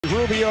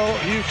Rubio,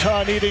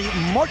 Utah needing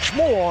much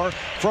more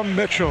from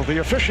Mitchell. The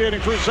officiating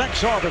crew,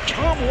 Zexar,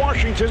 Tom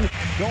Washington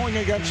going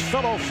against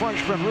fellow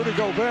Frenchman Rudy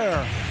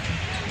Gobert.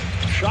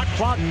 Shot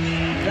clock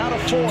down to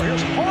 4.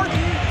 Here's Harden.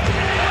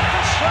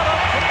 Set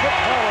up for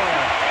Capella.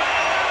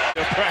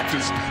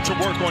 Practice to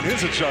work on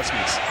his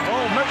adjustments.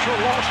 Oh, Mitchell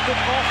lost it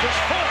off his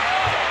foot.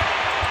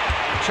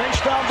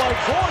 Chased down by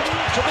Gordon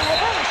to the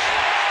reverse.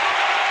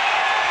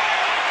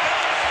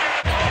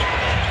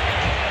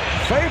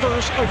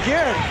 Favors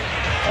again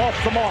off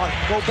the mark.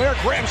 Gobert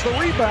grabs the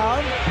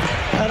rebound,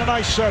 and a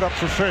nice setup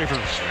for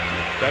Favors.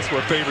 That's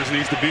where Favors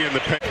needs to be in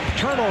the paint.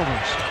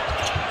 Turnovers.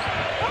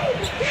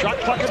 Shot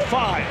clock at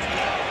 5.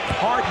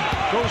 Harden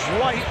goes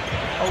right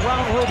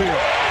around Rubio.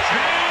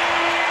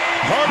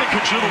 Harden can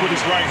dribble with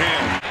his right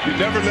hand. You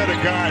never let a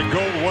guy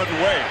go one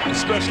way,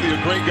 especially a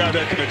great guy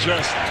that can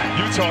adjust.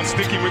 Utah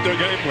sticking with their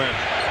game plan.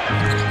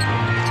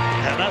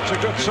 And that's a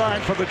good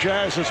sign for the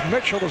Jazz as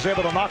Mitchell is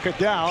able to knock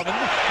it down. And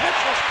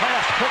Mitchell's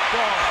pass picked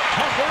off.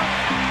 Tucker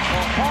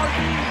for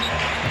Harden.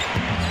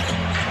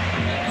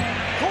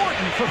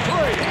 Gordon for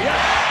 3.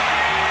 Yes.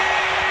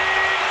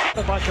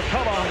 By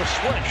Capella on the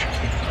switch.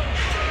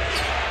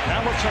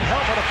 Now with some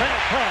help on a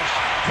back pass.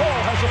 Paul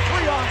has a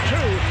 3-on-2.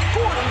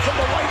 Gordon from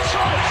the right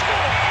side.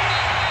 Score.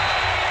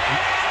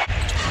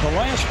 The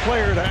last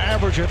player to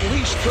average at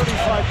least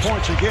 35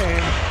 points a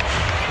game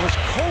was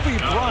Kobe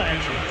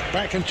Bryant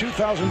back in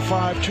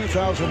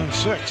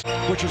 2005-2006,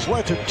 which has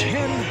led to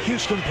 10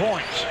 Houston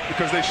points.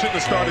 Because they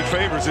shouldn't have started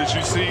Favors. As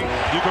you see,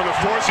 you're going to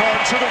force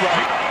Harden to the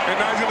right, and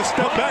now he's going to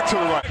step back to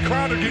the right.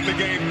 Crowder getting the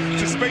game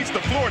to space the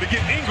floor to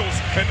get Ingles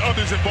and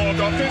others involved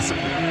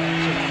offensively.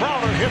 So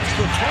Crowder hits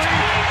the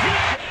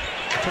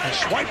 3. Took a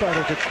swipe at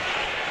it to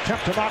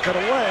attempt to knock it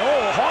away.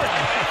 Oh,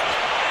 Harden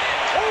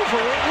over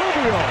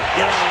Rubio.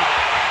 Yes.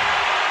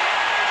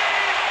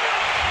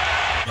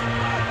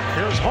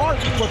 Here's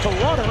Harden with the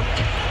runner.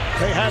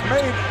 They had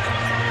made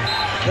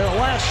their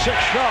last 6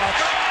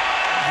 shots.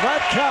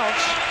 That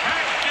counts.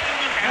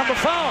 And the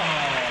foul.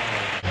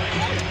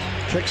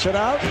 Kicks it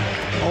out.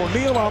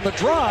 O'Neal on the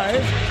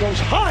drive. Goes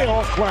high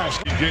off glass.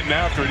 He's getting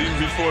after it even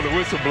before the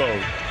whistle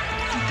blows.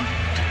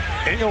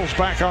 Ingles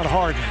back on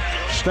Harden.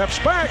 Steps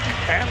back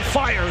and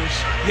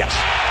fires. Yes.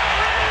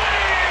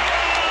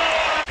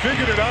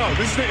 Figured it out.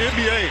 This is the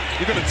NBA.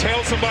 You're going to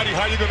tell somebody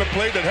how you're going to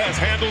play that has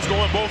handles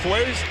going both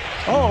ways.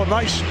 Oh,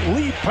 nice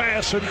lead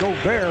pass, and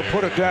Gobert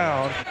put it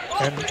down.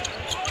 And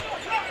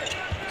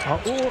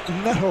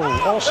Neto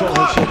also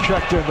has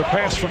checked in. The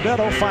pass from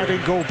Neto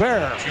finding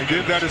Gobert. And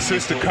give that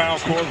assist to Kyle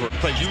Korver.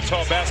 Play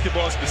Utah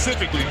basketball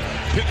specifically,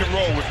 pick and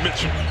roll with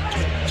Mitchell.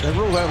 They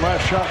ruled that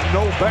last shot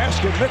no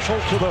basket. Mitchell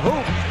to the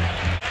hoop.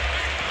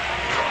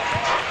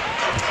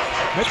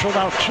 Mitchell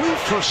now 2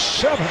 for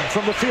 7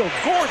 from the field.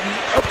 Gordon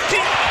up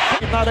deep.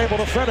 Not able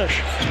to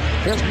finish.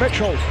 Here's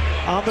Mitchell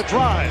on the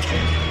drive.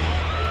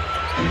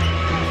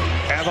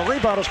 And the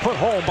rebound is put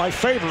home by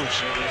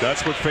Favors.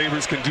 That's what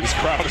Favors can do. This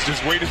crowd is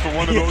just waiting for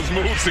one of those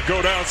moves to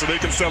go down so they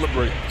can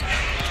celebrate.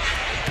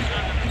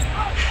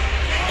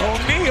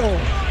 O'Neal,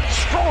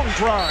 strong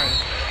drive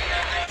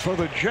for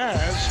the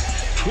Jazz.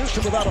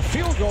 Houston without a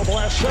field goal the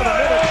last 7 minutes.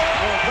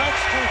 Well, that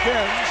streak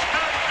ends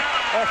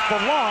off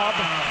the lob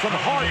from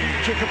Harden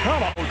to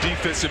Capella.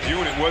 Defensive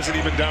unit wasn't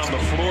even down the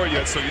floor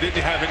yet, so you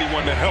didn't have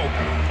anyone to help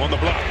on the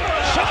block.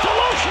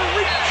 Cephalosha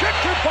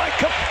rejected by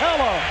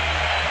Capella.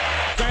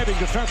 Standing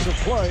defensive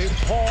play.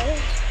 Paul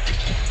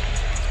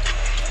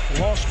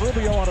lost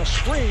Rubio on a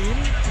screen.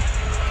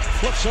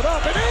 Flips it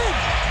up and in.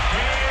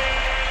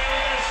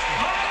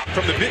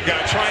 From the big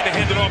guy trying to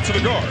hand it off to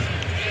the guard.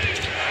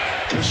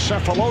 This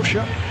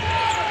Cephalosha.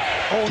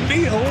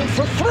 O'Neal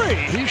for 3.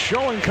 He's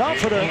showing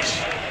confidence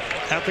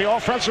at the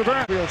offensive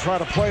end. He'll try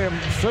to play him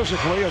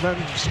physically and then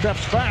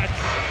steps back.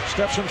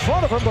 Steps in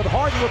front of him, but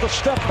Harden with a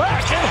step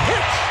back and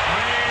hits.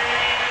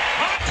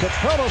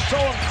 Capella's so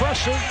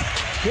impressive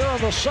here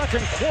in the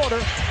second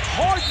quarter.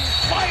 Harden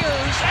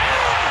fires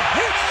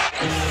and hits.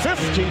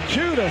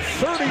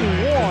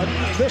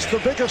 52-31. This the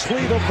biggest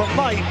lead of the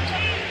night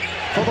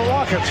for the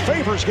Rockets.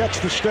 Favors gets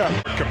the step.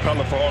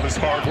 Capella for all his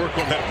hard work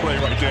on that play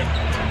right there.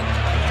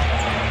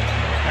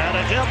 And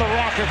again the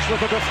Rockets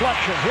with a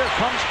deflection. Here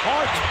comes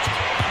Harden.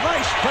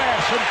 Nice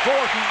pass and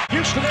Gordon.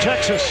 Houston,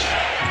 Texas.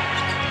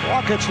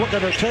 Rockets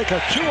looking to take a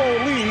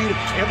 2-0 lead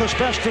in this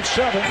best of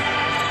 7.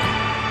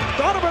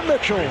 Donovan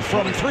Mitchell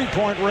from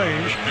 3-point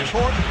range.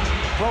 Short,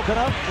 broken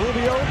up.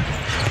 Rubio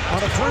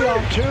on a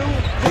 3-on-2.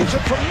 Leads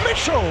it from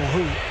Mitchell,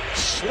 who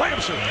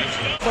slams it.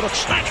 But it's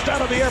snatched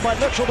out of the air by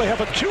Mitchell. They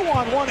have a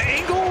 2-on-1.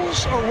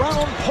 Ingles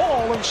around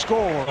Paul and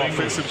score.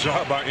 Offensive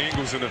job by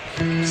Ingles and a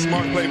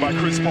smart play by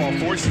Chris Paul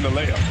forcing the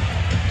layup.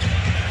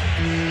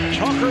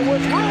 Tucker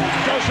with room,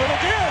 does it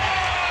again.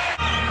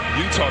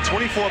 Utah,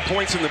 24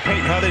 points in the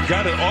paint. How they've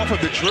got it off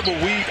of the dribble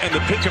weave and the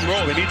pick and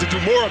roll. They need to do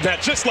more of that,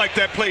 just like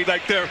that play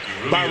right there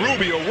by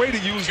Rubio. Way to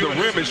use the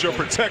rim as your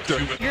protector.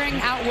 Figuring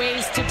out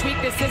ways to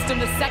tweak the system.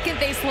 The second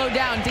they slow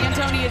down,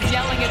 D'Antoni is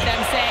yelling at them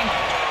saying,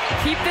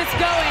 keep this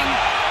going,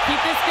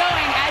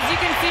 as you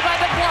can see by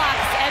the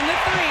blocks and the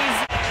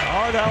threes.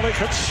 Hard alley,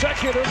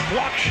 consecutive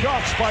block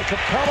shots by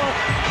Capella.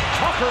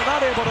 Tucker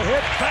not able to hit.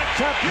 Back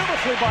tap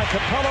beautifully by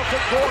Capella for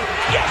Gordon.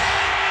 Yes!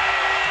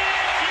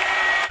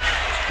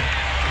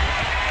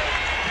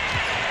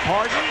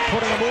 Harden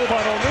putting a move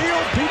on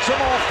O'Neal, beats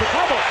him off the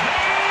dribble.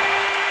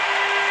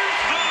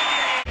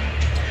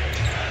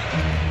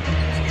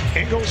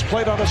 Ingles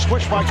played on a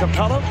switch by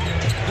Capella.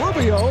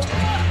 Rubio.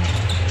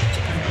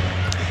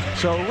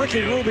 So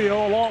Ricky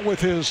Rubio along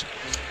with his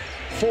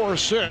 4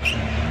 assists.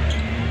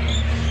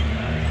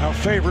 Now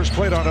Favors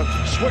played on a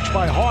switch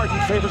by Harden.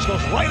 Favors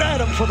goes right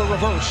at him for the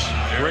reverse.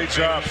 Great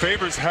job.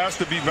 Favors has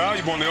to be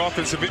valuable on the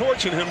offensive end.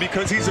 Torching him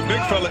because he's a big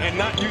fella and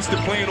not used to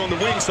playing on the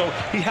wing, so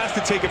he has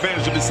to take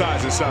advantage of his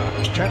size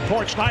inside. 10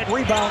 points, 9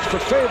 rebounds for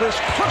Favors.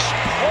 Chris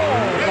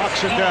Paul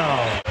knocks it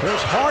down.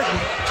 There's Harden.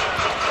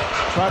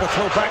 Try to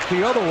throw back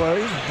the other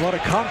way. A lot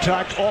of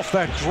contact off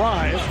that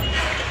drive.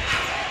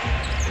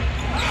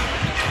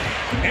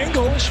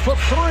 Ingles for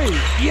 3.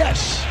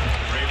 Yes.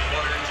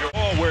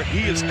 Where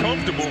he is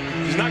comfortable,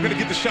 he's not going to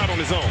get the shot on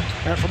his own.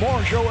 And for more,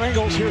 Joe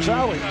Ingles, here's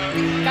Allie.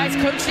 Guys,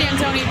 Coach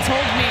D'Antoni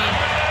told me.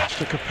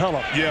 To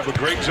Capella. Yeah, but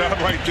great job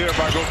right there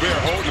by Gobert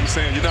holding him,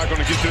 saying you're not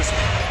going to get this.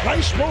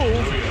 Nice move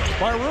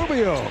by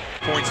Rubio.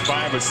 Points,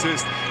 5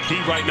 assists. He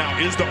right now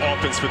is the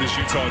offense for this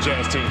Utah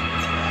Jazz team.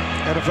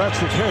 And if that's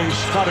the case,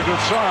 not a good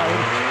sign,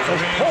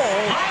 as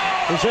Paul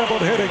is able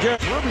to hit again.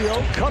 Rubio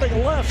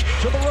cutting left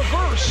to the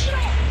reverse.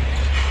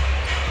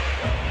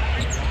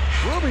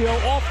 Rubio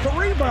off the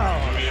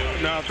rebound.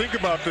 Now think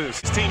about this.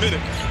 His team hit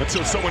it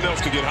until someone else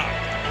can get hot.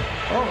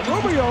 Oh,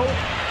 Rubio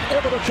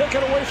able to take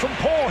it away from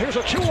Paul. Here's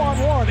a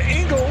 2-on-1.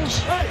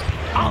 Ingles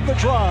on the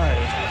drive.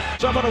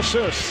 7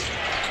 assists.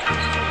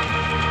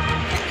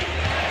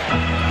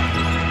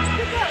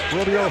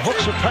 Rubio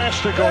hooks a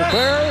pass to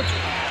Gobert.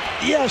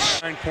 Yes.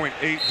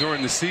 9.8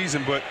 during the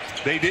season, but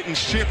they didn't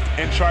shift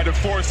and try to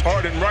force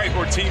Harden right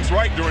or teams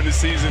right during the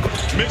season.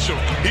 Mitchell,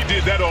 he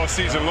did that all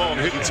season long,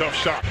 hitting tough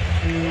shot.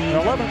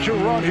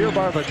 11-2 run here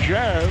by the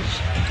Jazz.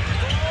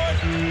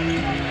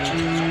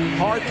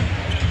 Harden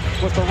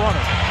with the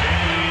runner.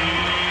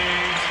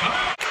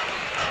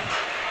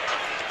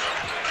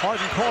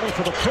 Harden calling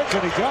for the pick,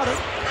 and he got it.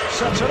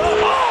 Sets it up.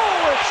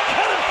 Oh, it's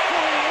Kenneth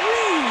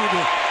Reed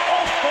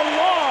off the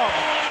lob.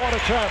 What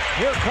a tap.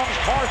 Here comes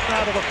Harden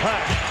out of the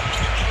pack.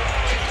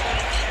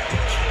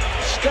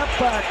 Step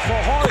back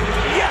for Harden.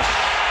 Yes!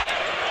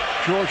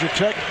 Georgia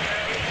Tech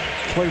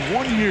played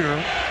 1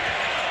 year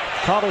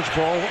college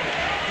ball.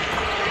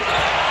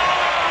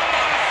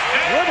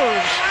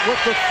 Rivers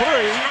with the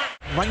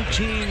 3.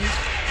 19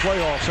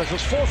 playoffs as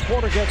this 4th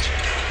quarter gets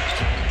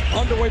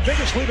underway.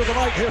 Biggest lead of the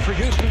night here for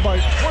Houston by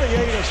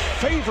 28 as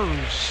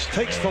Favors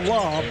takes the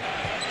lob.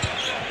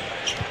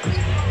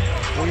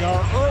 We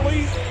are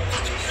early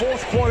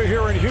 4th quarter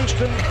here in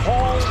Houston.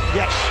 Paul,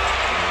 yes.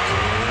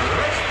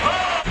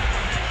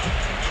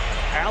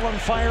 Allen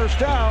fires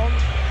down.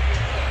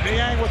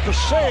 Niang with the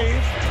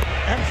save.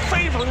 And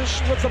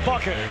Favors with the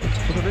bucket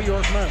for the New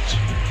York Mets.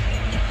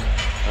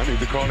 I need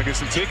to call and get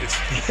some tickets.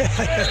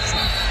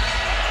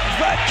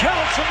 That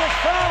counts in the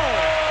foul.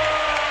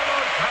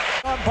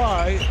 On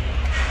by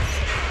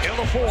in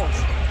the 4th.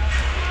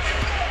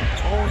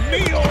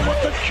 O'Neal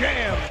with the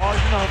jam.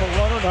 Harden on the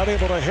runner, not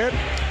able to hit.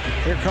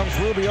 Here comes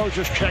Rubio,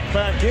 just checked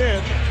back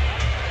in.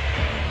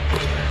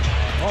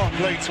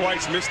 Played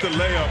twice, missed the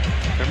layup.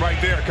 And right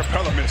there,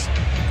 Capella missed.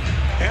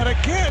 And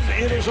again,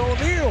 it is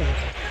O'Neal.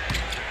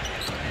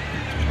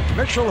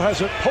 Mitchell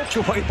has it poked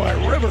away by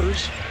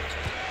Rivers.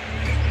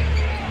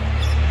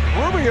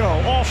 Rubio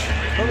off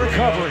the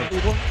recovery.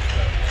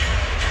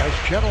 As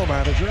general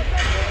manager.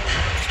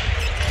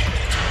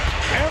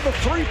 And the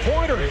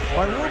 3-pointer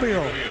by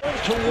Rubio.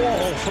 To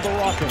Wall for the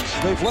Rockets.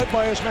 They've led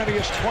by as many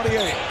as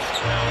 28.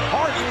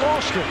 Harden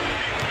lost it.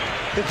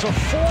 It's a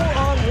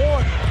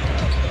 4-on-1.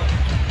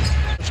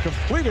 It's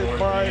completed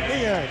by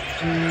Niang.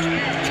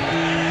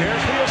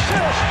 Here's the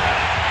assist.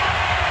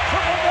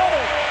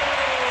 Triple-double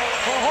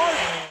for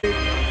Harden.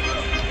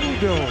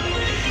 Udo,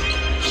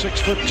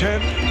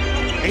 6'10",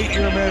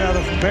 8-year man out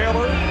of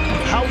Baylor.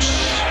 House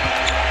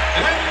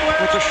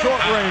with a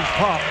short-range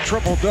pop.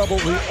 Triple-double.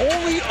 The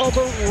only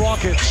other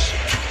Rockets,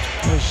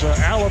 as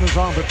Allen is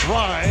on the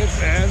drive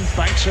and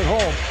banks it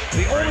home.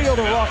 The only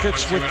other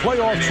Rockets with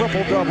playoff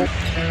triple-double,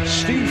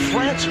 Steve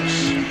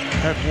Francis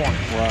had 1.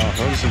 Wow,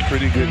 those are some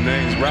pretty good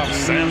names. Ralph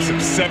Sampson,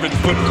 7'4".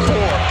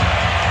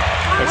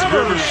 That's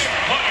Rivers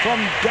from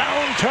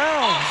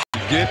downtown.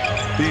 Get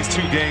these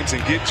 2 games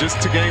and get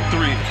just to game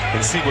 3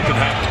 and see what can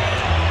happen.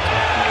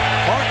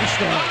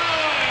 Hartenstein,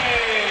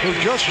 who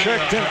just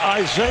checked in.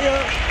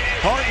 Isaiah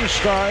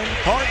Hartenstein,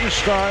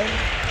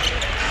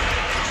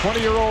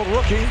 20-year-old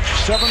rookie,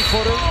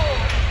 7-footer.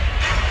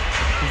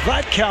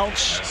 That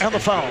counts, and the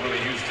foul.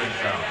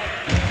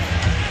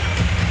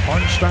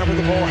 Hartenstein with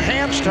the ball,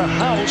 hands to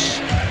House,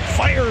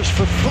 fires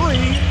for 3.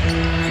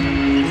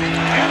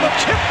 And the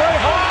tip by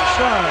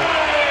Hartenstein.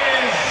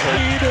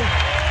 Lead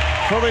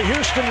for the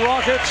Houston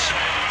Rockets.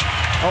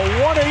 A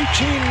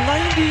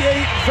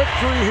 118-98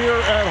 victory here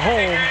at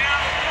home.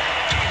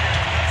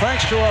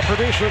 Thanks to our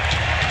producer,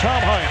 Tom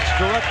Hines,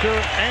 director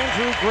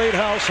Andrew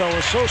Greathouse, our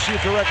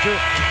associate director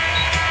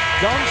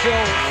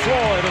Denzel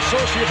Floyd,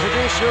 associate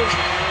producer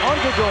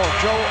Underdog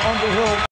Joe Underhill.